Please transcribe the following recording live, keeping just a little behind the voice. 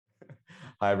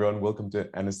Hi, everyone. Welcome to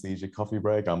Anesthesia Coffee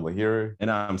Break. I'm Lahiru. And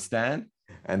I'm Stan.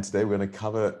 And today we're going to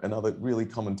cover another really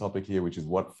common topic here, which is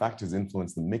what factors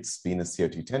influence the mixed venous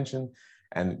CO2 tension,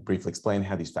 and briefly explain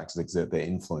how these factors exert their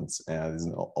influence. This is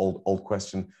an old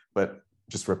question, but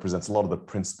just represents a lot of the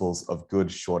principles of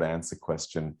good short answer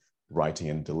question writing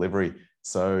and delivery.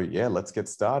 So yeah, let's get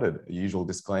started. Usual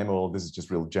disclaimer, all this is just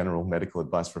real general medical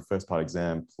advice for a first part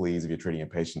exam. Please, if you're treating a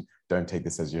patient, don't take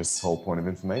this as your sole point of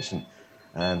information.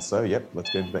 And so, yep, let's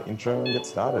get into the intro and get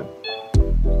started.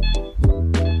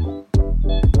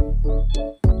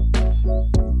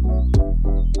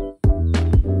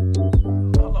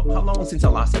 How long since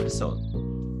our last episode?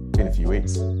 Been a few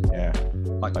weeks. Yeah.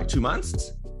 Like 2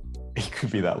 months? It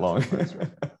could be that long.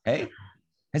 Hey,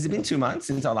 has it been 2 months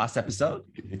since our last episode?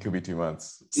 It could be 2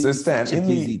 months. So Stan,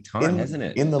 hasn't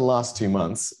it? In the last 2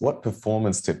 months, what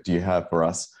performance tip do you have for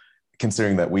us,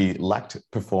 considering that we lacked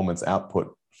performance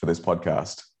output for this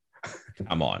podcast?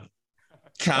 Come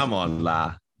on,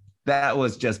 La. That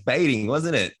was just baiting,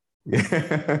 wasn't it?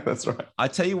 Yeah, that's right. I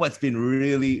tell you what's been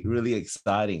really, really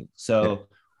exciting. So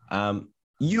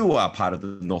you are part of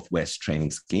the Northwest training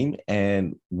scheme,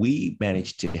 and we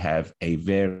managed to have a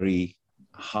very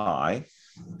high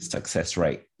success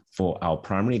rate for our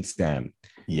primary exam.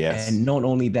 Yes. And not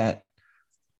only that,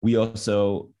 we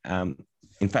also,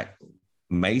 in fact,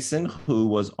 Mason, who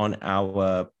was on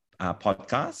our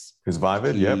podcast, who's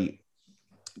Vivid, yep,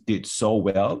 did so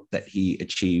well that he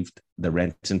achieved the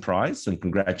Renton Prize. So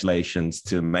congratulations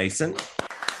to Mason.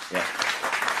 Yeah.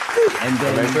 And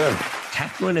then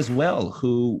Catherine as well,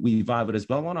 who we invited as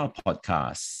well on our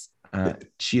podcast.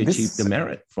 She achieved the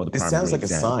merit for the primary exam. This sounds like a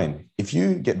sign. If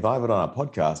you get Vivid on our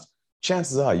podcast,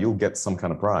 chances are you'll get some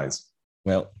kind of prize.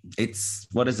 Well, it's,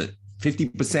 what is it?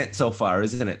 50% so far,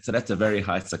 isn't it? So that's a very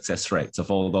high success rate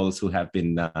of all those who have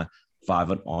been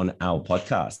Vivid on our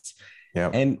podcast.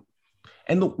 Yeah.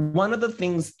 And look, one of the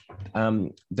things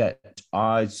that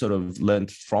I sort of learned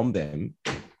from them,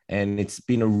 and it's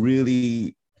been a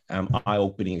really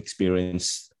eye-opening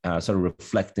experience, sort of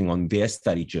reflecting on their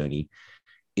study journey,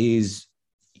 is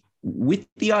with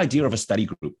the idea of a study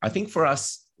group. I think for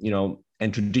us,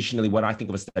 and traditionally what I think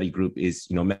of a study group is,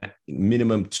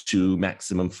 minimum 2,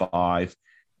 maximum 5,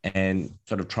 and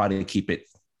sort of try to keep it,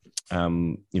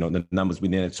 the numbers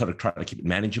within it, sort of try to keep it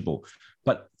manageable.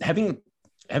 But having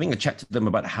a chat to them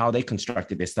about how they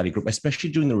constructed their study group, especially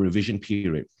during the revision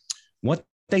period, what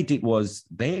they did was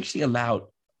they actually allowed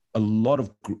a lot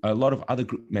of other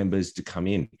group members to come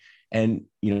in, and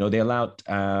they allowed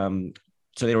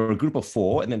so they were a group of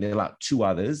 4, and then they allowed 2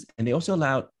 others, and they also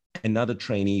allowed another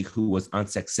trainee who was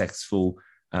unsuccessful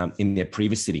in their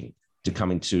previous sitting to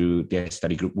come into their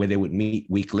study group, where they would meet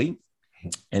weekly,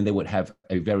 and they would have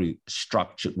a very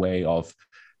structured way of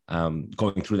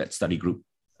going through that study group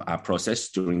process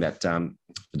during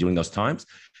those times.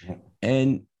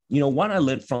 And what I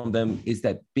learned from them is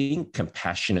that being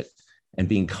compassionate and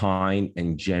being kind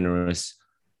and generous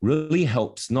really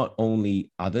helps not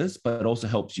only others, but also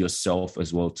helps yourself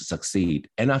as well to succeed.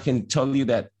 And I can tell you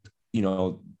that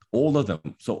all of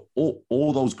them, so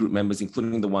all those group members,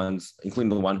 including the one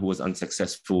who was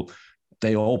unsuccessful,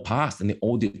 they all passed and they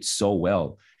all did so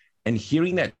well. And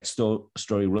hearing that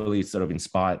story really sort of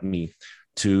inspired me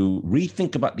to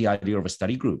rethink about the idea of a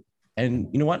study group. And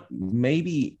you know what?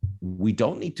 Maybe we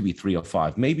don't need to be 3 or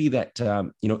 5. Maybe that,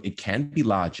 it can be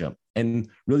larger. And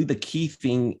really the key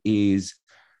thing is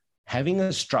having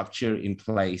a structure in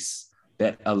place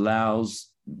that allows,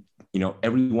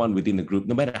 everyone within the group,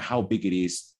 no matter how big it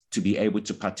is, to be able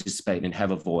to participate and have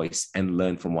a voice and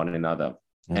learn from one another.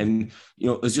 And,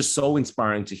 it's just so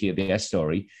inspiring to hear their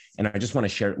story. And I just want to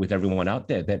share it with everyone out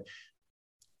there that,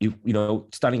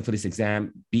 studying for this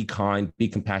exam, be kind, be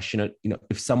compassionate.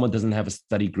 If someone doesn't have a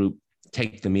study group,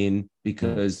 take them in,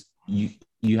 because you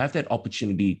have that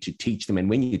opportunity to teach them. And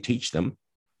when you teach them,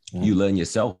 you learn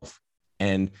yourself.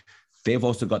 And they've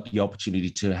also got the opportunity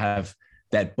to have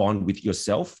that bond with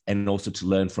yourself and also to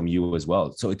learn from you as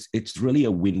well. So it's really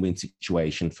a win-win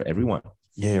situation for everyone.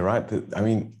 Yeah, right. I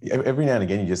mean, every now and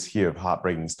again, you just hear of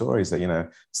heartbreaking stories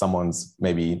that, someone's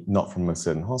maybe not from a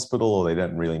certain hospital, or they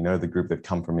don't really know the group, they've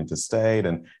come from interstate.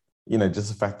 And, just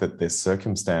the fact that their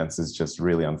circumstance is just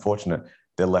really unfortunate.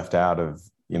 They're left out of,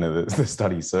 the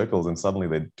study circles, and suddenly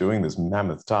they're doing this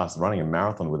mammoth task, running a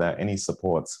marathon without any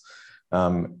supports.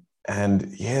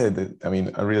 And yeah, I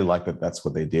really like that that's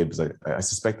what they did, because I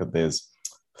suspect that there's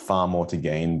far more to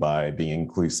gain by being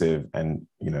inclusive. And,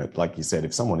 like you said,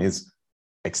 if someone is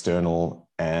external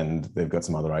and they've got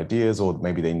some other ideas, or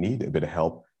maybe they need a bit of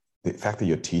help, the fact that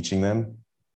you're teaching them,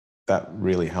 that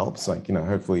really helps.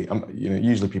 Hopefully,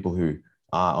 usually people who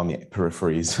are on the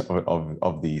peripheries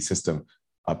of the system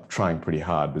are trying pretty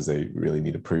hard because they really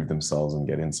need to prove themselves and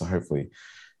get in. So hopefully,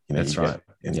 That's you right.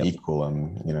 get an equal,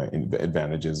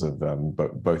 advantages of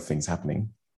both things happening.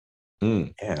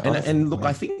 Mm. Yeah. And look,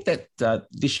 I think that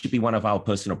this should be one of our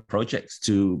personal projects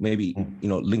to maybe,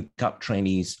 link up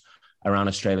trainees around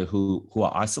Australia who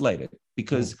are isolated,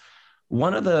 because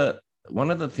one of the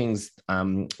things,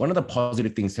 one of the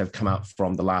positive things that have come out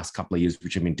from the last couple of years,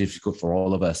 which have been difficult for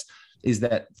all of us, is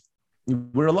that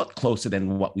we're a lot closer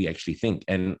than what we actually think.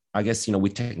 And I guess,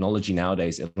 with technology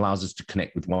nowadays, it allows us to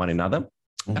connect with one another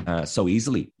so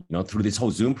easily, through this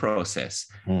whole Zoom process.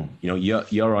 You're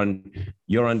down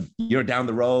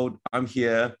the road, I'm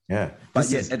here. Yeah. But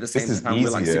yet at the same time,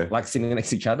 we're like sitting next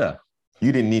to each other.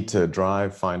 You didn't need to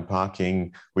drive, find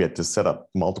parking. We had to set up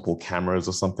multiple cameras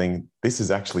or something. This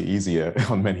is actually easier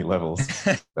on many levels.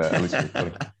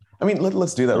 I mean,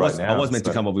 let's do that right now. I was meant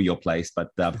to come over your place, but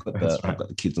I've got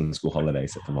the kids on school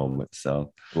holidays at the moment.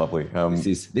 So lovely.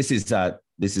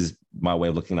 This is my way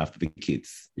of looking after the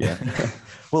kids. Yeah.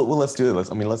 well, let's do it.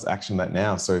 Let's action that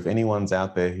now. So if anyone's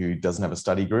out there who doesn't have a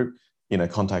study group,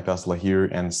 contact us, Lahiru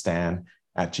and Stan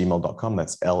at gmail.com.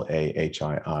 That's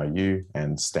LAHIRU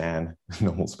and Stan,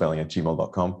 normal spelling, at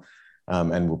gmail.com.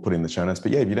 And we'll put in the show notes.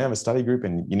 But yeah, if you don't have a study group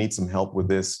and you need some help with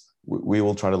this, we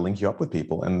will try to link you up with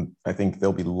people. And I think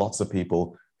there'll be lots of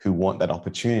people who want that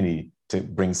opportunity to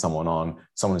bring someone on,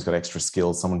 someone who's got extra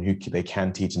skills, someone who they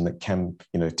can teach and that can,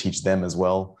 teach them as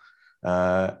well.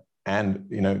 And,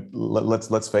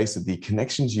 let's face it, the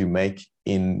connections you make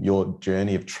in your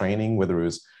journey of training, whether it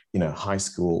was, high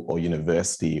school or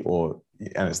university or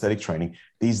anesthetic training,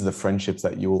 these are the friendships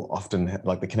that you'll often have,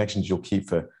 like the connections you'll keep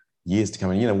for years to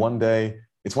come. And, one day,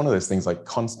 it's one of those things, like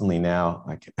constantly now,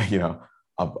 like,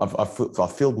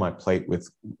 I've filled my plate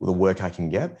with the work I can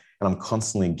get, and I'm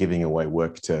constantly giving away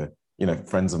work to,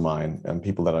 friends of mine and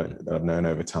people that I've known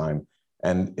over time.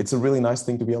 And it's a really nice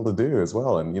thing to be able to do as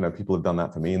well. And, people have done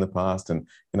that for me in the past. And,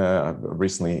 I've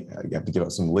recently had to give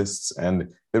up some lists,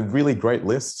 and they're really great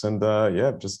lists. And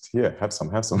have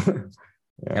some.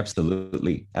 Yeah.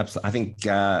 Absolutely. I think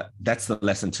that's the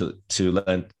lesson to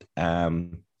learn,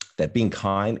 that being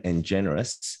kind and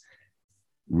generous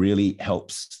really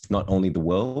helps not only the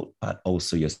world, but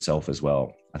also yourself as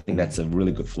well. I think that's a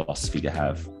really good philosophy to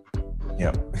have.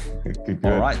 Yeah. Good.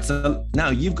 All right. So now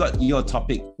you've got your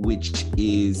topic, which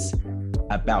is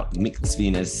about mixed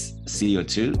venous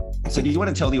CO2. So do you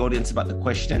want to tell the audience about the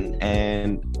question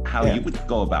and how you would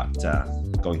go about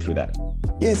going through that?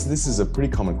 Yes, this is a pretty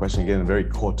common question, again, a very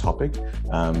core topic.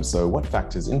 So what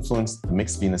factors influence the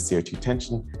mixed venous CO2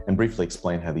 tension, and briefly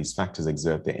explain how these factors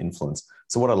exert their influence.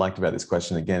 So what I liked about this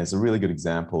question, again, is a really good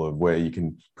example of where you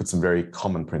can put some very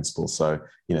common principles. So,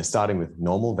 starting with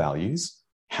normal values,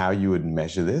 how you would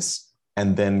measure this,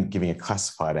 and then giving a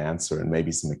classified answer and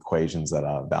maybe some equations that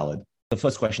are valid. The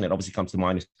first question that obviously comes to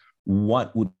mind is,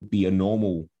 what would be a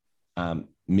normal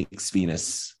mixed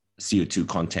venous CO2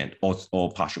 content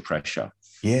or partial pressure?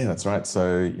 Yeah, that's right.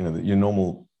 So, your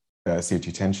normal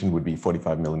CO2 tension would be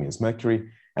 45 millimeters mercury,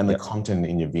 and the content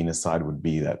in your venous side would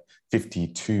be that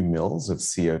 52 mils of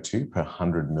CO2 per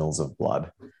 100 mils of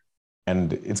blood.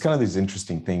 And it's kind of this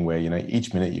interesting thing where,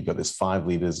 each minute you've got this 5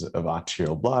 liters of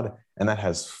arterial blood, and that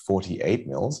has 48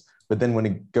 mils. But then when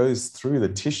it goes through the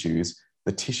tissues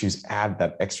add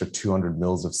that extra 200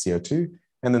 mils of CO2,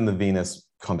 and then the venous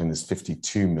content is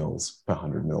 52 mils per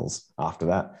 100 mils after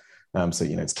that. So,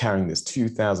 it's carrying this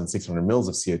 2,600 mils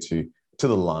of CO2 to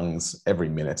the lungs every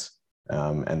minute.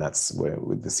 And that's where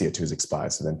the CO2 is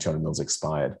expired. So then 200 mils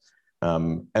expired.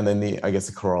 And then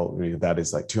the corollary of that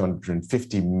is like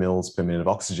 250 mils per minute of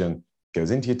oxygen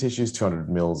goes into your tissues, 200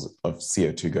 mils of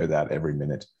CO2 goes out every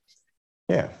minute.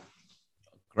 Yeah.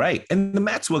 Great. And the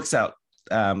maths works out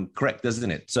correct,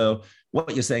 doesn't it? So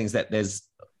what you're saying is that there's,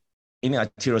 in the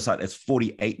arterial side, there's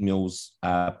 48 mils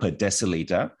per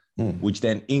deciliter, which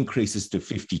then increases to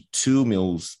 52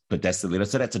 mils per deciliter.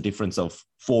 So that's a difference of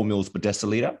 4 mils per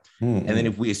deciliter. And then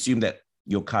if we assume that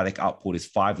your cardiac output is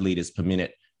 5 liters per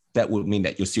minute, that would mean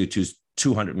that your CO2 is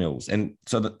 200 mils. And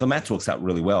so the math works out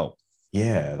really well.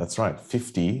 Yeah, that's right.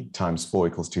 50 times 4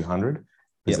 equals 200.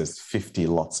 Because there's 50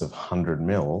 lots of 100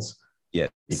 mils. Yeah.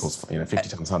 Equals, 50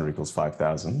 times 100 equals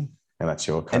 5,000. And that's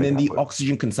your cardiac And then the output.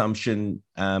 oxygen consumption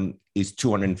is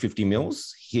 250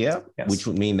 mils here, which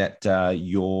would mean that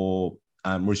your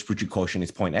respiratory quotient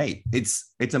is 0.8.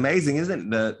 It's amazing,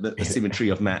 isn't it? The symmetry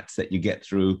of maths that you get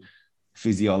through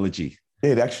physiology.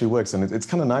 Yeah, it actually works. And it's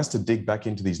kind of nice to dig back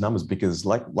into these numbers because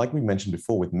like we mentioned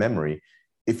before with memory,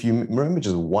 if you remember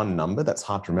just one number, that's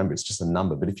hard to remember. It's just a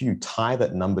number. But if you tie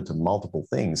that number to multiple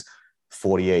things,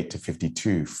 48 to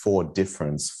 52, 4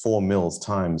 difference, 4 mils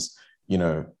times,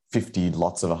 50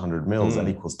 lots of 100 mils, that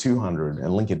equals 200,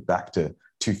 and link it back to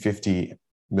 250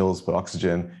 mils per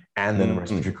oxygen, and then a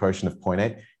respiratory quotient of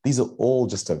 0.8. These are all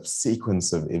just a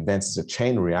sequence of events. It's a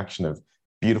chain reaction of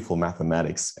beautiful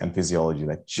mathematics and physiology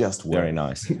that just work. Very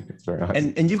nice. It's very nice.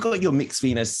 And you've got your mixed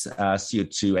venous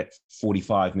CO2 at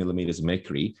 45 millimeters of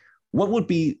mercury. What would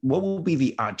be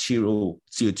the arterial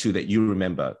CO2 that you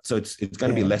remember? So it's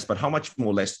going to be less, but how much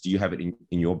more less do you have it in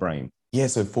your brain? Yeah,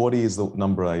 so 40 is the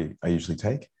number I usually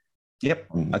take. Yep.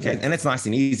 Okay. And it's nice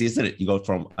and easy, isn't it? You go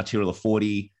from arterial of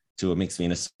 40 to a mixed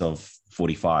venous of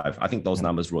 45. I think those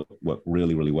numbers work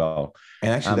really, really well.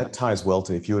 And actually that ties well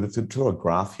to, if you were to draw a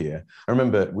graph here, I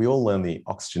remember we all learned the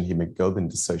oxygen hemoglobin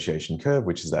dissociation curve,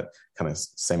 which is that kind of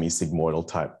semi-sigmoidal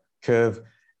type curve.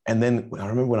 And then I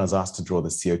remember when I was asked to draw the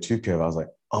CO2 curve, I was like,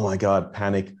 oh my God,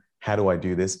 panic. How do I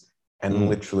do this? And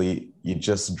literally you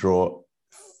just draw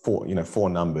four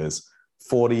numbers,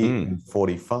 40 and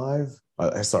 45.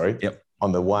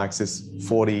 On the y-axis,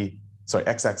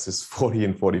 x-axis 40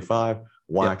 and 45,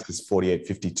 y-axis 48,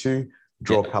 52.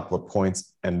 Draw a couple of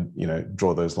points and,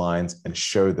 draw those lines and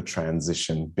show the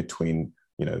transition between,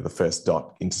 the first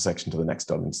dot intersection to the next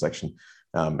dot intersection.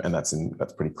 And that's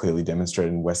pretty clearly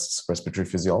demonstrated in West's respiratory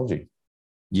physiology.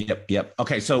 Yep.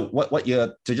 Okay, so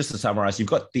just to summarize, you've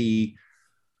got the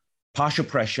partial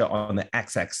pressure on the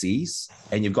x-axis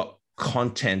and you've got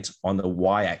content on the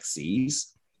y-axis.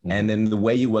 And then the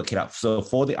way you work it out. So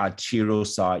for the arterial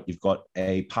side, you've got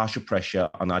a partial pressure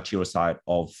on the arterial side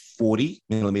of 40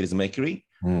 millimeters of mercury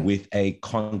with a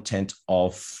content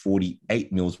of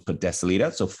 48 mils per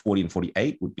deciliter. So 40 and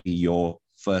 48 would be your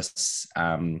first,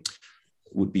 how do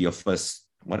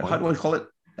I call it?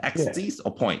 Axis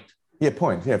or point? Yeah,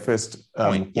 point. Yeah, first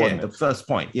point. Yeah, the first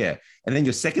point. Yeah. And then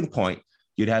your second point,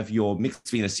 you'd have your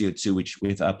mixed venous CO2, which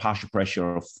with a partial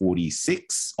pressure of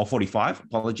 46 or 45,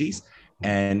 apologies,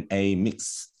 and a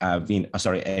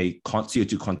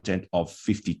CO2 content of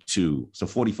 52. So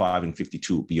 45 and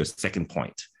 52 would be your second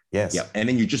point. Yes. Yeah. And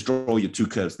then you just draw your two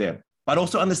curves there. But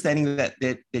also understanding that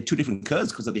they're two different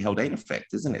curves because of the Haldane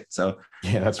effect, isn't it? So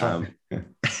yeah, that's right.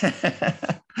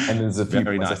 And there's a few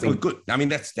very nice. Oh, good. I mean,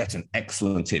 that's an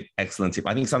excellent tip. Excellent tip.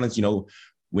 I think sometimes,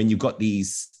 when you've got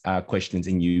these questions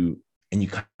and you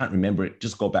can't remember it,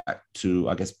 just go back to,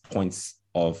 I guess, points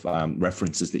of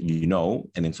references that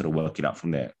and then sort of work it out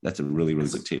from there. That's a really, really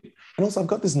good tip. And also, I've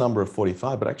got this number of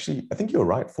 45, but actually, I think you're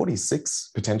right.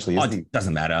 46 potentially is it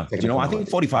doesn't matter. I think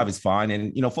 45 is fine.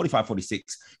 And, 45,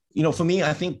 46, for me,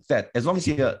 I think that as long as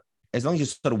you're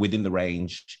sort of within the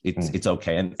range, it's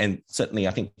okay. And certainly,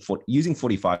 I think for using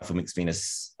 45 for mixed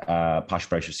venous partial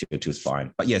pressure CO2 is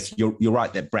fine. But yes, you're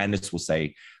right that Brandis will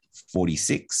say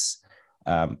 46.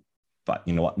 But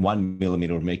you know what? 1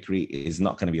 millimeter of mercury is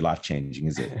not going to be life-changing,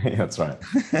 is it? Yeah, that's right.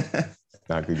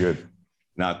 Not good.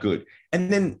 Not good.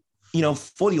 And then,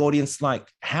 for the audience,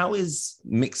 how is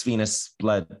mixed venous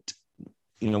blood,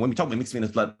 when we talk about mixed venous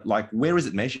blood, where is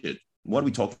it measured? What are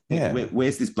we talking about? Yeah.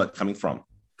 Where's this blood coming from?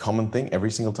 Common thing.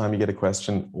 Every single time you get a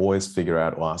question, always figure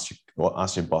out or ask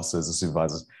your bosses or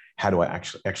supervisors, how do I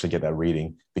actually get that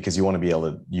reading? Because you want to be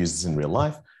able to use this in real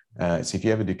life. So if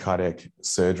you ever do cardiac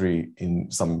surgery in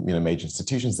some major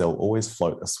institutions, they'll always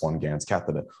float a Swan-Ganz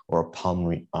catheter or a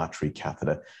pulmonary artery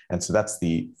catheter. And so that's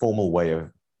the formal way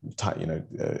of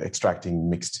extracting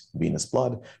mixed venous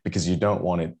blood, because you don't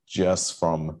want it just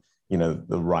from the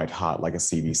right heart like a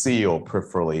CVC or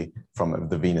peripherally from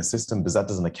the venous system, because that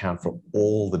doesn't account for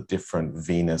all the different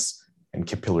venous and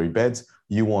capillary beds.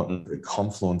 You want the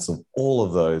confluence of all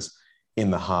of those in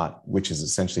the heart, which is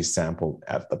essentially sampled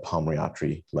at the pulmonary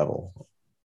artery level.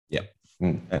 Yep.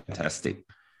 Fantastic.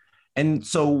 And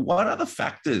so what are the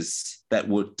factors that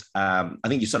would, I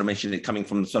think you sort of mentioned it coming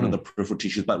from sort of the peripheral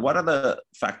tissues, but what are the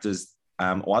factors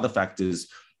or other factors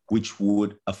which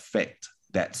would affect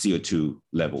that CO2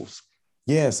 levels?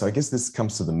 Yeah, so I guess this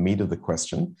comes to the meat of the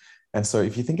question. And so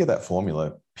if you think of that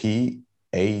formula, PaCO2,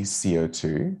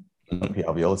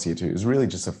 P-alveolar CO2, is really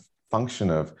just a function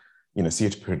of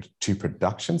CO2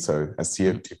 production. So as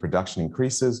CO2 production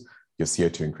increases, your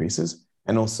CO2 increases,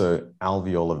 and also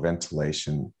alveolar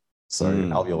ventilation. So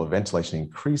alveolar ventilation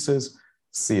increases,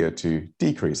 CO2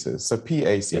 decreases. So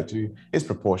PaCO2 is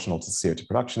proportional to CO2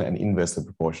 production and inversely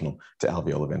proportional to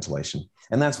alveolar ventilation.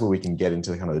 And that's where we can get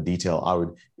into kind of the detail. I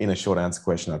would, in a short answer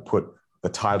question, I'd put the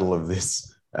title of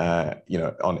this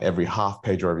on every half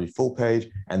page or every full page,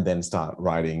 and then start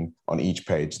writing on each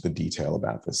page the detail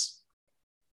about this.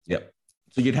 Yep.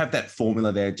 So you'd have that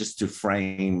formula there just to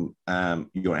frame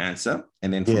your answer.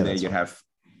 And then from there, you'd have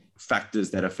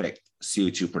factors that affect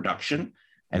CO2 production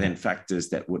and then factors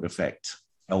that would affect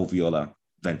alveolar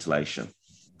ventilation.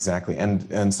 Exactly.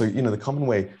 And so, the common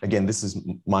way, again, this is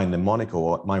my mnemonic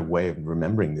or my way of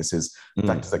remembering this is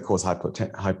factors that cause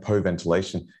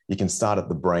hypoventilation. You can start at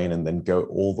the brain and then go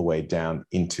all the way down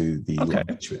into the lung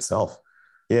tissue itself.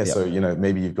 Yeah. Yep. So,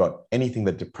 maybe you've got anything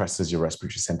that depresses your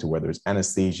respiratory center, whether it's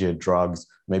anesthesia, drugs,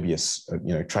 maybe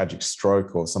a tragic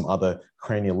stroke or some other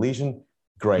cranial lesion.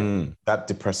 Great. That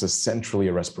depresses centrally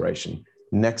your respiration.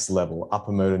 Next level,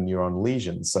 upper motor neuron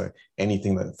lesions. So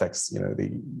anything that affects,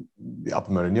 the upper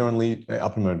motor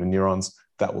neurons,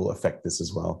 that will affect this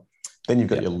as well. Then you've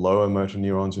got your lower motor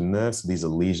neurons, your nerves. So these are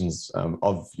lesions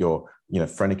of your,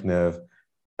 phrenic nerve,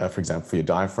 for example, for your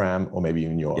diaphragm, or maybe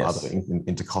in your other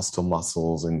intercostal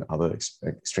muscles and other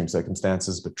extreme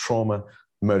circumstances. But trauma,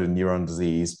 motor neuron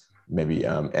disease, maybe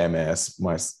MS,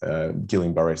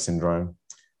 Guillain-Barré syndrome.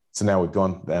 So now we've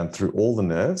gone down through all the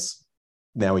nerves.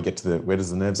 Now we get to where does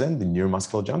the nerves end? The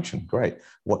neuromuscular junction. Great.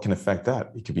 What can affect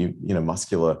that? It could be,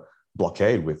 muscular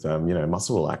blockade with,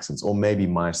 muscle relaxants, or maybe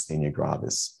myasthenia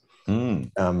gravis.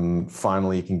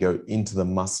 Finally, you can go into the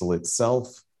muscle itself,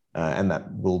 and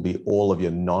that will be all of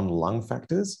your non-lung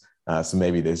factors. So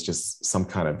maybe there's just some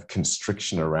kind of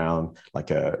constriction around, like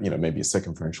maybe a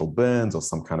circumferential burns or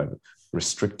some kind of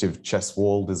restrictive chest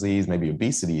wall disease, maybe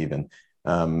obesity even,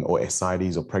 or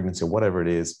ascites or pregnancy or whatever it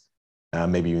is.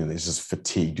 Maybe even there's just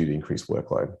fatigue due to increased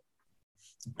workload.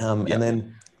 And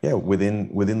then,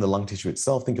 within the lung tissue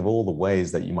itself, think of all the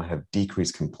ways that you might have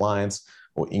decreased compliance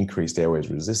or increased airways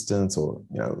resistance or,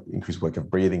 increased work of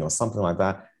breathing or something like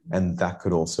that. And that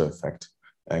could also affect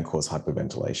and cause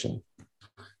hyperventilation.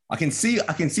 I can see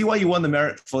why you won the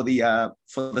merit for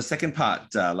the second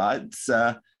part, lads.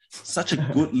 Such a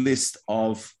good list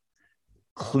of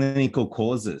clinical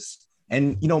causes.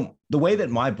 And, the way that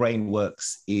my brain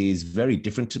works is very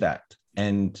different to that.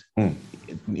 And,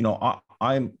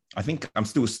 I think I'm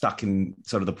still stuck in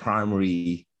sort of the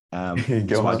primary,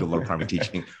 that's why I do a lot of primary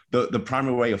teaching, the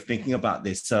primary way of thinking about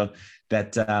this. So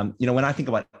that, when I think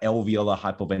about alveolar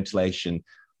hypoventilation,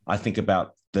 I think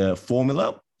about the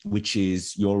formula, which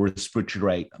is your respiratory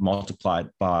rate multiplied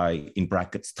by, in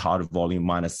brackets, tidal volume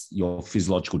minus your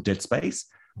physiological dead space.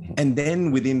 And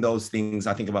then within those things,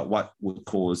 I think about what would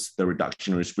cause the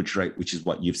reduction in respiratory rate, which is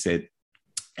what you've said,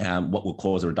 what will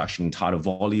cause a reduction in tidal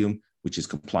volume, which is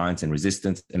compliance and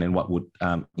resistance, and then what would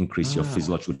increase your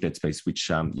physiological dead space,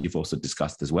 which you've also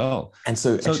discussed as well. And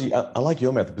so actually, I like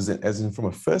your method, because as in from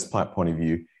a first part point of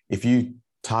view, if you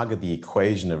target the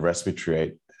equation of respiratory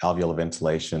rate, alveolar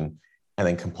ventilation, and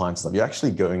then compliance stuff, you're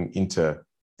actually going into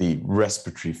the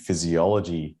respiratory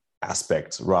physiology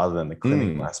aspect rather than the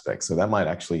clinical aspect. So that might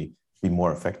actually be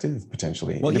more effective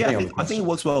potentially. Well, I think it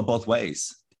works well both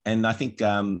ways. And I think,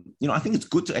 I think it's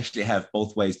good to actually have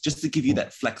both ways, just to give you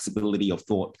that flexibility of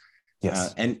thought.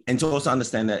 Yes. And to also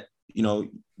understand that,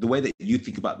 the way that you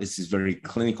think about this is very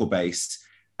clinical based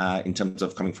in terms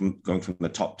of going from the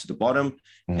top to the bottom.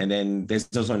 And then there's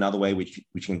also another way which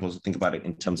you can also think about it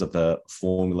in terms of the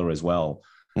formula as well.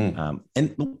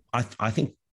 And I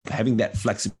think having that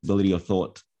flexibility of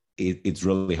thought, it's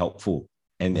really helpful.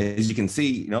 And as you can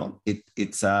see,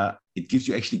 it gives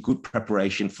you actually good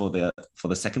preparation for the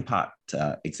second part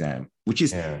exam, which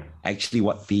is actually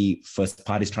what the first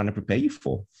part is trying to prepare you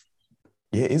for.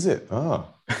 Yeah, is it? Oh,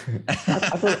 I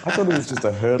thought it was just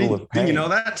a hurdle of pain. Didn't you know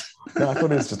that? No, I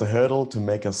thought it was just a hurdle to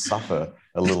make us suffer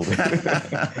a little bit.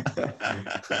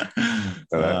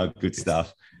 Good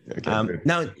stuff. Okay,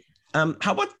 now,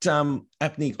 how about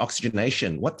apneic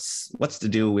oxygenation? What's the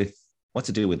deal with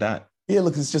that? Yeah,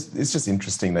 look, it's just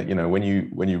interesting that when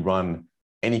you run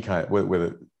any kind,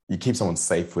 whether you keep someone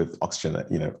safe with oxygen,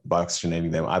 by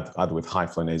oxygenating them either with high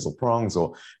flow nasal prongs,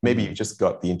 or maybe you've just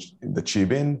got the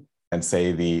tube in, and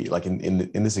say like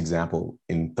in this example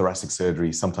in thoracic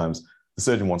surgery, sometimes the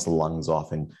surgeon wants the lungs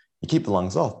off, and you keep the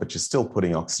lungs off, but you're still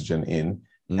putting oxygen in,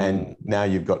 and now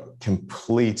you've got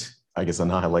complete, I guess,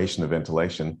 annihilation of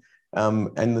ventilation. And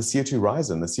the CO2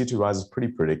 rises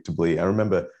pretty predictably. I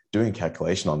remember doing a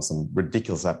calculation on some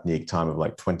ridiculous apneic time of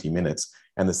like 20 minutes.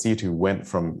 And the CO2 went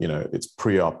from, its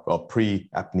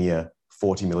pre-apnea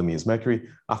 40 millimeters mercury.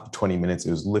 After 20 minutes,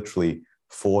 it was literally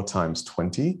 4 times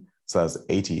 20. So that was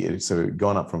 80. So it had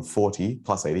gone up from 40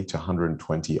 plus 80 to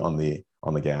 120 on the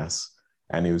gas.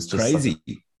 And it was just crazy.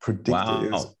 Predictive.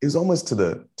 Wow. It was almost to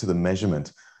the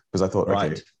measurement, because I thought,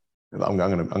 right. Okay, I'm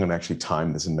gonna actually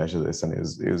time this and measure this, and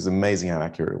it was amazing how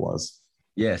accurate it was.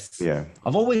 Yes. Yeah.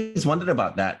 I've always wondered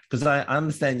about that, because I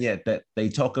understand that they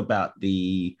talk about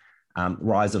the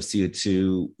rise of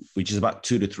CO2, which is about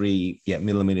 2 to 3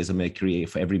 millimeters of mercury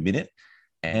for every minute.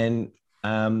 And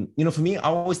for me, I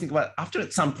always think about, after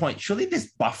at some point, surely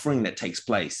there's buffering that takes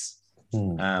place.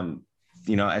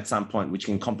 at some point, which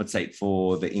can compensate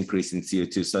for the increase in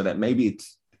CO2, so that maybe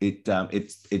it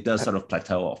does sort of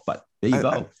plateau off. But there you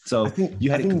go. So you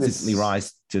had it consistently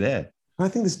rise to there. I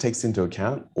think this takes into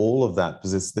account all of that,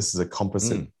 because this is a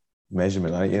composite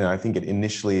measurement. I think it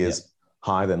initially is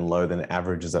higher than low, then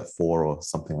averages at 4 or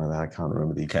something like that. I can't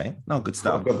remember the. Okay, no, good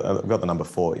stuff. I've got the number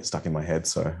 4 stuck in my head,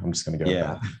 so I'm just going to go with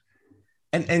that.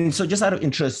 And so just out of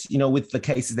interest, with the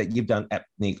cases that you've done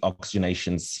apneic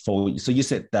oxygenations for, so you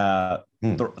said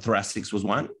thoracics was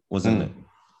one, wasn't it?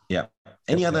 Yeah.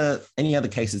 Any other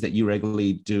cases that you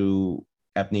regularly do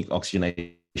apneic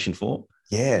oxygenation for?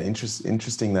 Yeah,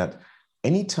 interesting that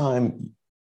anytime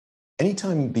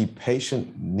the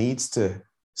patient needs to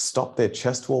stop their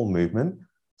chest wall movement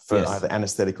for either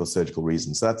anesthetic or surgical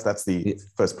reasons. So that's the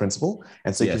first principle.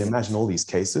 And so you can imagine all these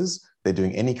cases, they're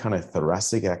doing any kind of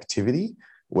thoracic activity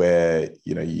where,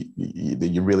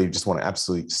 you really just want to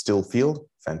absolutely still field,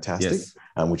 fantastic,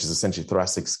 which is essentially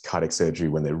thoracic cardiac surgery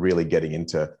when they're really getting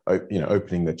into,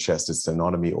 opening the chest as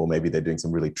sternotomy, or maybe they're doing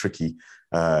some really tricky,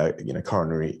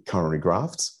 coronary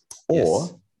grafts,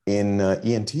 or in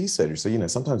ENT surgery. So,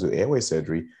 sometimes with airway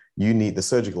surgery, you need the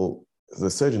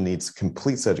surgeon needs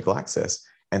complete surgical access.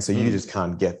 And so you just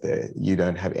can't get there. You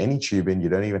don't have any tube in, you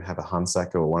don't even have a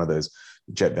Hunsaker or one of those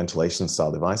jet ventilation style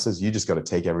devices. You just got to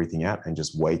take everything out and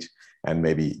just wait and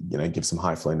maybe, give some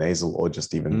high flow nasal, or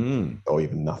just even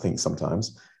nothing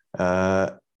sometimes.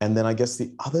 And then I guess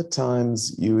the other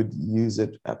times you would use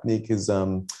it, apneic, is,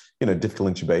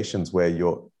 difficult intubations where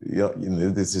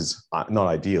this is not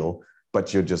ideal,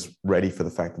 but you're just ready for the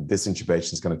fact that this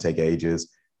intubation is going to take ages.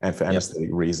 And for anesthetic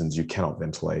reasons, you cannot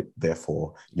ventilate.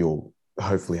 Therefore, you'll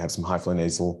hopefully have some high flow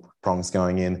nasal prongs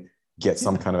going in, get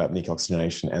some kind of apneic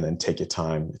oxygenation, and then take a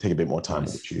bit more time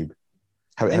with the tube.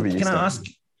 Have you used that?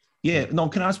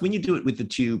 Can I ask, when you do it with the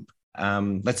tube,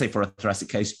 let's say for a thoracic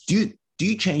case, do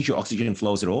you change your oxygen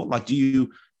flows at all? Like, do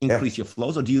you increase your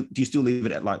flows, or do you still leave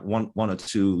it at like one or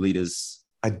 2 liters?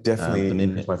 I definitely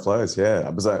increase my flows.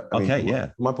 Yeah. Because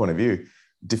from my point of view,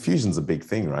 diffusion's a big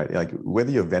thing, right? Like,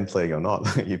 whether you're ventilating or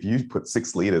not, if you put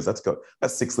 6 liters, that's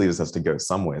 6 liters has to go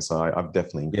somewhere. So I've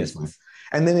definitely increased mine.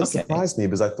 And then it surprised me,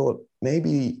 because I thought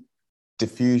maybe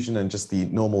diffusion and just the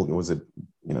normal,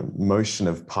 motion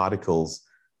of particles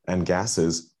and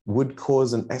gases would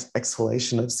cause an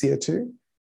exhalation of CO2.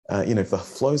 If the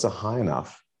flows are high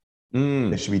enough,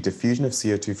 there should be diffusion of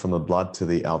CO2 from the blood to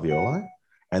the alveoli,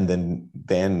 and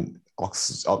then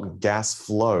gas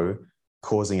flow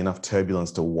causing enough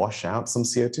turbulence to wash out some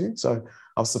CO2. So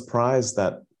I was surprised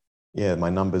that,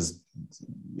 my numbers,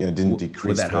 didn't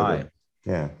decrease that high.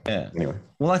 Yeah. Anyway.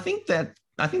 Well, I think that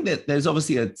there's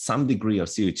obviously some degree of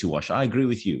CO2 wash. I agree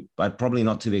with you, but probably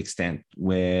not to the extent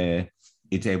where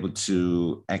it's able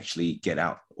to actually get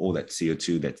out all that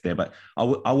CO2 that's there. But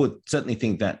I would certainly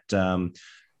think that,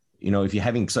 if you're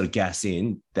having sort of gas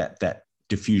in, that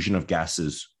diffusion of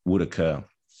gases would occur.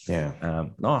 Yeah.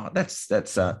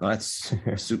 That's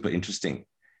super interesting.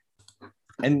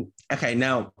 And okay,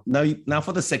 now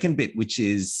for the second bit, which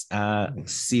is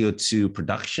CO2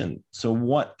 production. So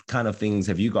what kind of things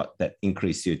have you got that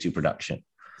increase CO2 production?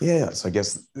 Yeah. So I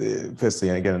guess firstly,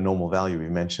 again, a normal value we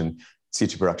mentioned,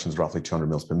 CO2 production is roughly 200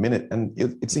 mils per minute, and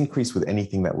it's increased with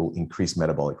anything that will increase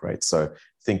metabolic rates. So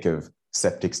think of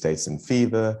septic states and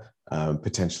fever.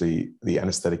 Potentially, the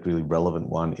anesthetic really relevant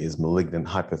one is malignant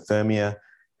hypothermia.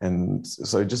 And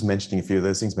so just mentioning a few of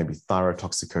those things, maybe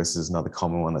thyrotoxicosis is another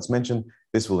common one that's mentioned.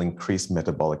 This will increase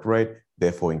metabolic rate,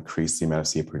 therefore increase the amount of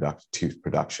CO2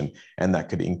 production, and that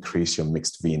could increase your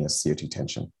mixed venous CO2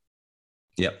 tension.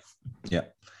 Yep.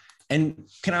 And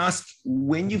can I ask,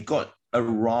 when you've got a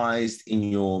rise in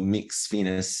your mixed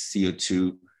venous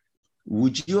CO2,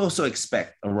 would you also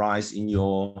expect a rise in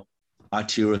your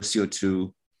arterial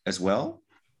CO2 as well?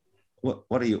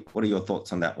 What are your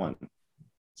thoughts on that one?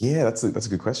 Yeah, that's a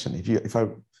good question.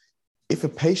 If a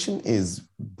patient is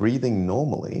breathing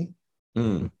normally,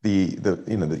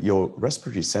 your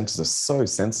respiratory centers are so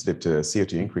sensitive to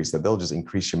CO2 increase that they'll just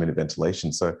increase your minute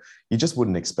ventilation. So you just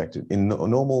wouldn't expect it in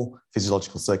normal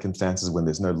physiological circumstances, when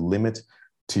there's no limit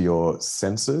to your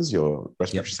sensors, your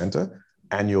respiratory center,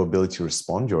 and your ability to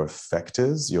respond, your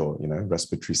effectors, your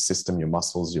respiratory system, your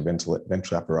muscles, your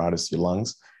ventral apparatus, your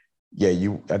lungs. Yeah,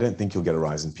 I don't think you'll get a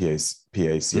rise in PA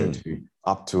CO2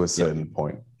 up to a certain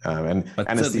point. And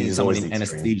anesthesia is always in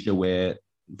anesthesia where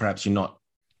perhaps you're not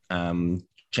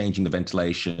changing the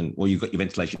ventilation, or you've got your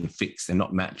ventilation fixed and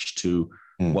not matched to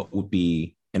what would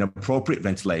be an appropriate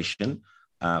ventilation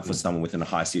for someone with a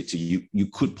high CO2. You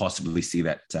could possibly see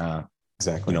that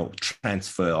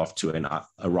transfer off to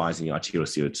a rise in your arterial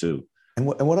CO2. And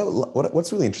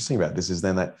what's really interesting about this is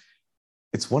then that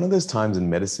it's one of those times in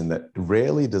medicine that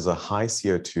rarely does a high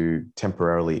CO2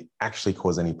 temporarily actually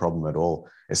cause any problem at all,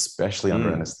 especially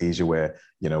under anesthesia, where,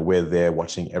 we're there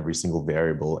watching every single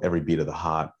variable, every beat of the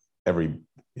heart, every,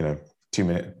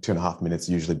 2.5 minutes,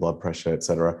 usually blood pressure, et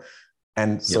cetera.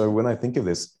 And so when I think of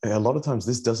this, a lot of times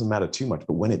this doesn't matter too much,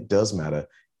 but when it does matter,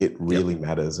 it really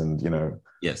matters. And,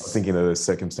 Yes. thinking of those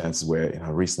circumstances where,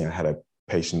 recently I had a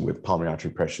patient with pulmonary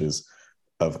artery pressures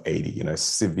of 80,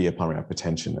 severe pulmonary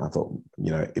hypertension. I thought,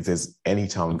 if there's any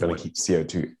time I'm going to keep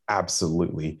CO2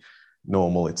 absolutely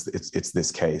normal, it's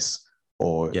this case.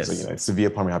 Or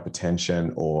severe pulmonary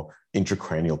hypertension or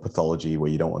intracranial pathology where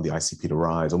you don't want the ICP to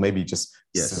rise, or maybe just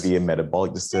severe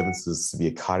metabolic disturbances,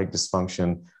 severe cardiac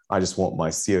dysfunction. I just want my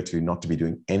CO2 not to be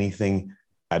doing anything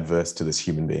adverse to this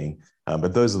human being.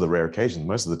 But those are the rare occasions.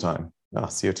 Most of the time,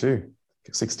 CO2,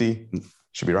 60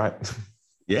 should be right.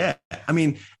 Yeah. I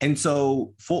mean, and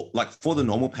so for the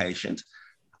normal patient,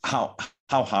 how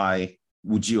high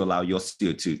would you allow your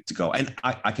CO2 to go? And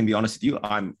I can be honest with you,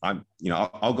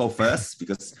 I'll go first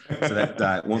because so that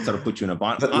I won't sort of put you in a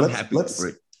bind. I'm happy for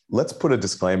it. Let's put a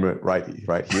disclaimer right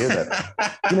here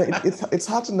that it's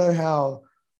hard to know how.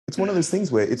 It's one of those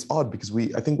things where it's odd because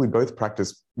I think we both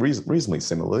practice reasonably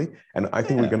similarly, and I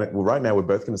think right now we're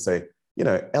both going to say,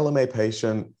 LMA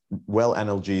patient, well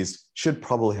analgesied, should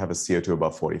probably have a CO2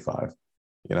 above 45.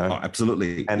 Oh,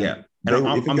 absolutely. And And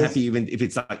I'm happy even if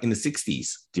it's like in the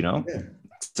 60s, Yeah.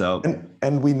 So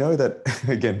and we know that,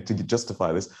 again, to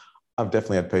justify this, I've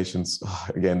definitely had patients,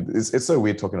 again, it's so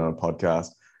weird talking on a podcast,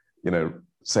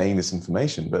 saying this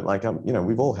information, but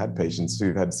we've all had patients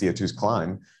who've had CO2s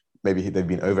climb. Maybe they've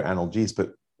been over analgesic,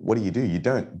 but what do? You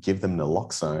don't give them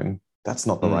naloxone. That's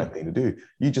not the right thing to do.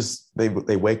 You just, they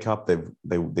wake up,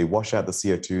 they wash out the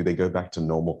CO2, they go back to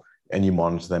normal, and you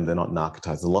monitor them. They're not narcotized.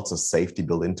 There's lots of safety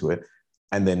built into it.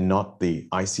 And they're not the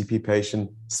ICP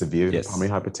patient, severe pulmonary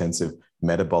hypertensive,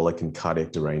 metabolic and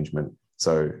cardiac derangement.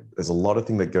 So there's a lot of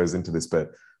things that goes into this,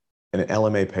 but in an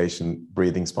LMA patient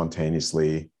breathing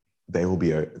spontaneously, they will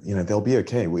be, they'll be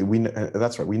okay. We know,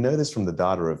 that's right. We know this from the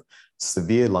data of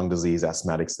severe lung disease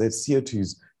asthmatics. Their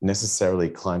CO2s necessarily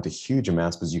climb to huge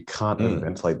amounts because you can't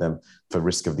overventilate them for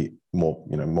risk of the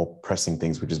more pressing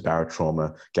things, which is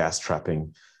barotrauma, gas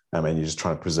trapping, and you're just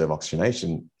trying to preserve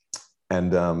oxygenation.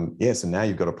 And so now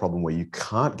you've got a problem where you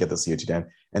can't get the CO2 down,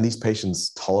 and these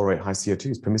patients tolerate high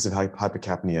CO2s. Permissive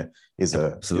hypercapnia is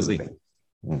absolutely a thing.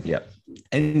 Yeah,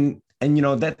 and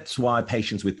that's why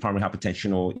patients with primary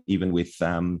hypertension, or even with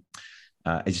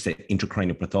as you say,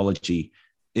 intracranial pathology,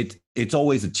 it's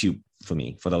always a tube for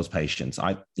me for those patients.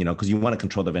 Because you want to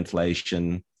control the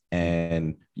ventilation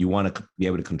and you want to be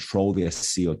able to control their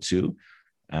CO2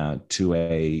 to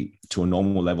a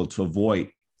normal level to avoid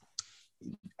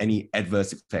any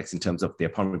adverse effects in terms of their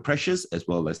pulmonary pressures as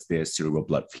well as their cerebral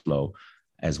blood flow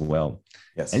as well.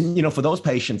 Yes. And for those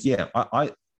patients, I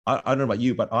don't know about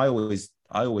you, but I always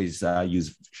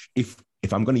use, if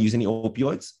I'm going to use any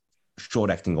opioids,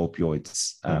 short-acting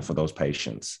opioids for those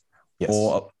patients. Yes.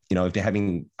 Or if they're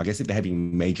having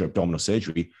major abdominal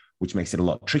surgery, which makes it a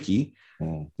lot tricky,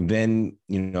 then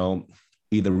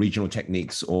either regional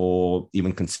techniques or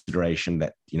even consideration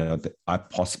that that I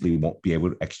possibly won't be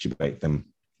able to extubate them.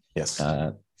 Yes.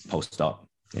 Post-op.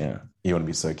 Yeah. You want to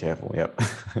be so careful. Yep.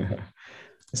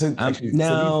 So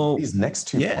these next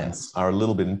 2 points are a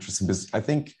little bit interesting because I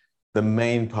think the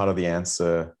main part of the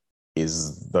answer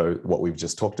is what we've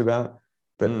just talked about.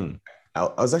 But I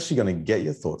was actually going to get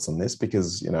your thoughts on this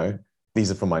because,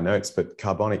 these are from my notes, but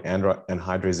carbonic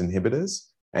anhydrase inhibitors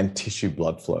and tissue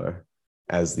blood flow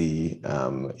as the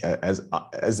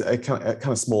as a kind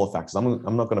of smaller factors.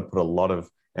 I'm not going to put a lot of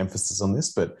emphasis on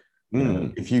this, but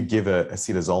if you give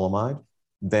acetazolamide,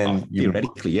 then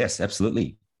theoretically, yes,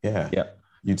 absolutely, yeah.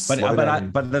 You'd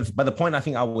but the point I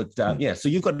think I would so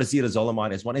you've got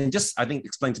acetazolamide as one, and just I think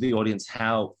explain to the audience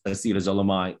how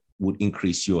acetazolamide would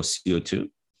increase your CO2.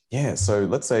 Yeah, so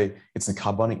let's say it's a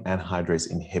carbonic anhydrase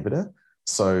inhibitor.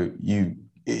 So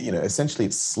essentially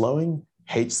it's slowing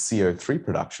HCO3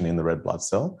 production in the red blood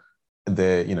cell.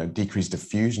 There, decreased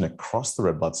diffusion across the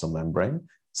red blood cell membrane.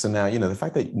 So now, the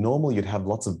fact that normally you'd have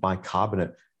lots of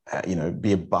bicarbonate,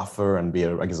 be a buffer and be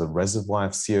a reservoir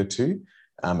of CO2,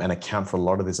 and account for a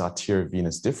lot of this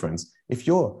arteriovenous difference. If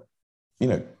you're,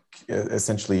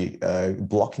 essentially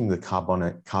blocking the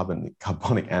carbonic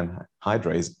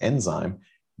anhydrase enzyme,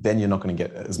 then you're not going to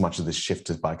get as much of this shift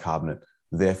to bicarbonate.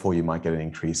 Therefore, you might get an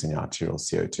increase in your arterial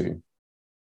CO2.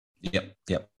 Yep.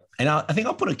 And I think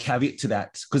I'll put a caveat to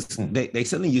that because they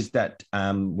certainly use that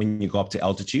when you go up to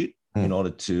altitude in order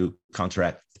to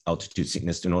counteract altitude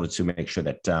sickness, in order to make sure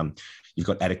that you've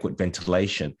got adequate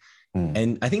ventilation.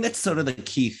 And I think that's sort of the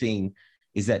key thing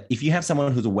is that if you have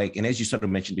someone who's awake, and as you sort of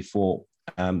mentioned before,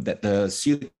 that the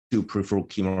CO2 peripheral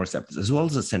chemoreceptors, as well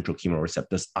as the central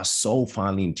chemoreceptors, are so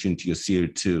finely in tune to your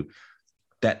CO2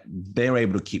 that they're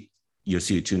able to keep your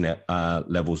CO2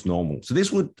 levels normal. So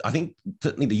this would, I think,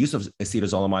 certainly the use of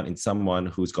acetazolamide in someone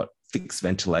who's got fixed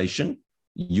ventilation,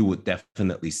 you would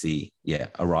definitely see,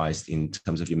 a rise in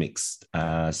terms of your mixed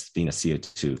venous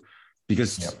CO2,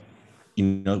 because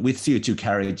with CO2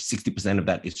 carriage, 60% of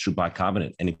that is through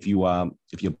bicarbonate, and if you're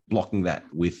blocking that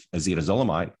with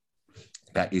acetazolamide,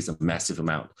 that is a massive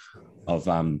amount of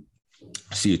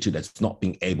CO2 that's not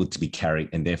being able to be carried,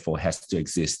 and therefore has to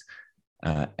exist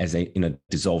in a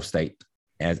dissolved state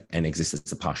and exists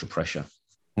as a partial pressure.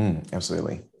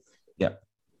 Absolutely. Yeah.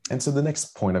 And so the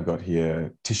next point I've got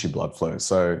here, tissue blood flow.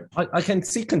 So I can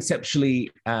see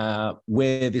conceptually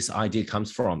where this idea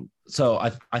comes from. So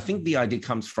I think the idea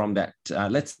comes from that.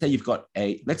 Let's say you've got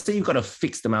a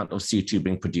fixed amount of CO2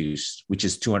 being produced, which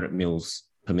is 200 mils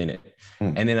per minute.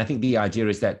 And then I think the idea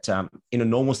is that in a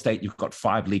normal state, you've got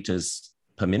 5 liters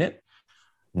per minute.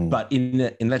 But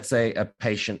in let's say a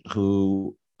patient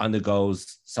who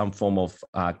undergoes some form of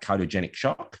cardiogenic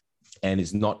shock and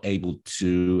is not able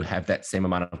to have that same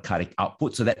amount of cardiac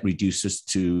output, so that reduces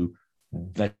to,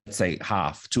 let's say,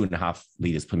 2.5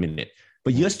 liters per minute.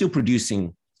 But you're still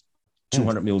producing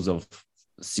 200 mils of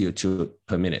CO2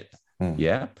 per minute.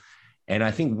 Yeah. And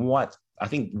I think what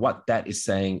that is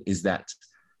saying is that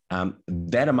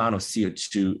that amount of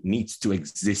CO2 needs to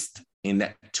exist in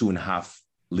that 2.5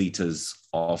 liters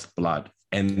of blood.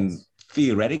 And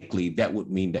theoretically, that would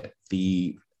mean that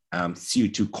the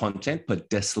CO2 content per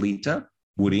deciliter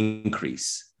would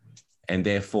increase. And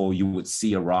therefore, you would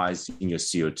see a rise in your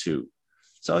CO2.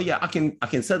 So yeah, I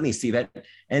can certainly see that.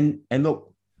 And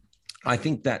look, I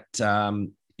think that,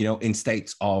 in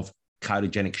states of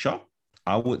cardiogenic shock,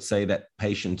 I would say that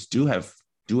patients do have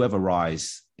a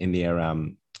rise in their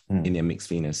mixed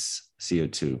venous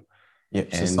CO2. Yeah,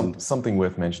 so something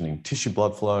worth mentioning, tissue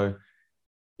blood flow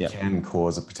can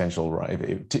cause a potential rise.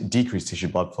 Decreased tissue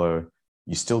blood flow,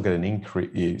 you still get an increase,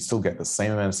 you still get the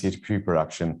same amount of CO2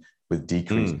 production with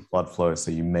decreased blood flow, so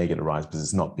you may get a rise because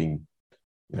it's not being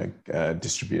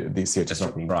distributed. The CO2 is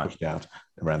not being pushed out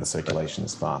around the circulation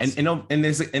as fast. And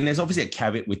there's obviously a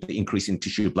caveat with the increase in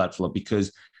tissue blood flow,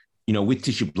 because with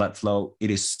tissue blood flow, it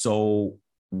is so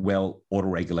well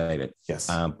autoregulated,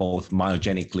 both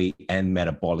myogenically and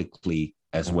metabolically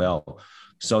as well.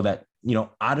 So that,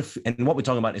 and what we're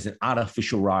talking about is an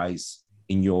artificial rise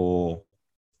in your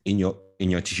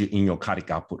tissue, in your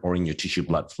cardiac output, or in your tissue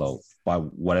blood flow by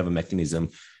whatever mechanism,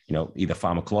 either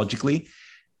pharmacologically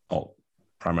or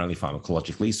primarily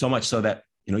pharmacologically, so much so that,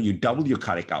 you double your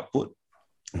cardiac output,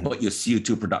 but your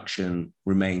CO2 production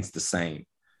remains the same.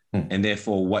 And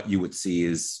therefore, what you would see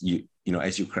is,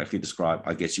 as you correctly described,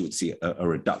 I guess you would see a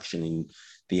reduction in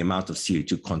the amount of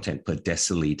CO2 content per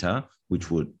deciliter, which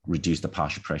would reduce the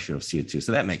partial pressure of CO2.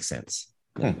 So that makes sense.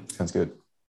 Sounds good.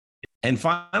 And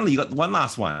finally, you got one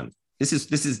last one. This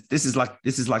is like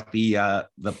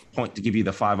the point to give you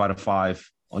the 5 out of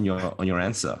 5 on your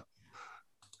answer.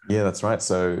 Yeah, that's right.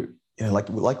 So like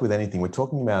with anything, we're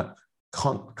talking about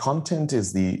content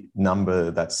is the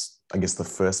number that's, I guess, the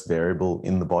first variable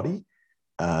in the body.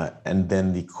 And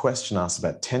then the question asks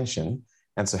about tension.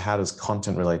 And so how does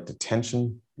content relate to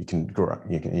tension? You can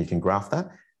graph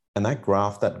that. And that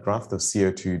graph of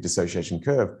CO2 dissociation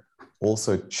curve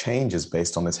also changes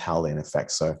based on this Haldane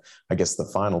effect. So I guess the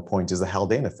final point is the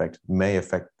Haldane effect may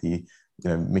affect the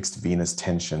mixed venous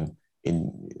tension the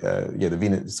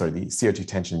CO2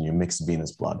 tension in your mixed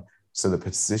venous blood. So the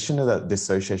position of that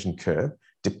dissociation curve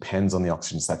depends on the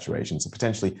oxygen saturation. So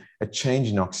potentially a change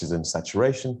in oxygen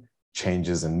saturation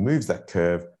changes and moves that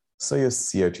curve, so your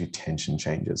CO2 tension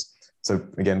changes. So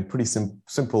again, pretty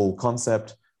simple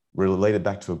concept, related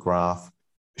back to a graph,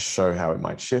 show how it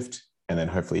might shift, and then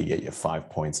hopefully you get your 5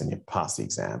 points and you pass the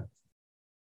exam.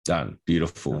 Done.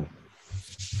 Beautiful.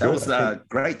 That was a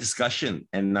great discussion,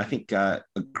 and I think a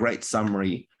great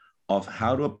summary of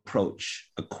how to approach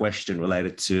a question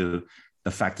related to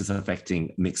the factors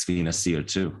affecting mixed venous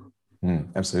CO2.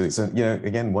 Absolutely. So,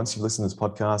 again, once you've listened to this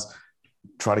podcast,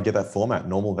 try to get that format: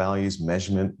 normal values,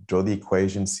 measurement, draw the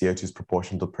equation, CO2 is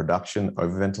proportional to production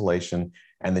over ventilation,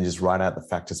 and then just write out the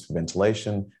factors for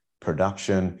ventilation,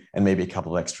 production, and maybe a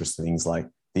couple of extra things like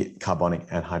the carbonic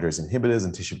anhydrase inhibitors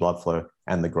and tissue blood flow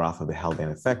and the graph of the Haldane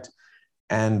effect.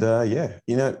 And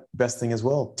best thing as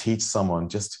well, teach someone,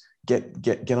 just get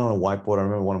on a whiteboard. I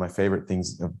remember one of my favorite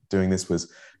things of doing this was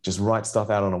just write stuff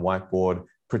out on a whiteboard,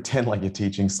 pretend like you're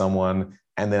teaching someone,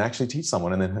 and then actually teach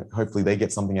someone. And then hopefully they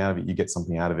get something out of it, you get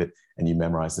something out of it, and you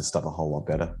memorize this stuff a whole lot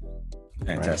better.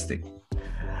 Fantastic.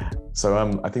 Right?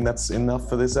 So I think that's enough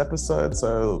for this episode.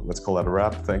 So let's call that a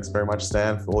wrap. Thanks very much,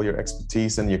 Stan, for all your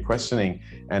expertise and your questioning.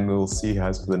 And we'll see you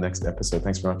guys for the next episode.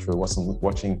 Thanks very much for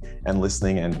watching and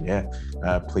listening. And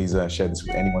please share this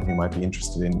with anyone who might be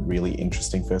interested in really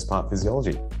interesting first part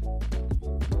physiology.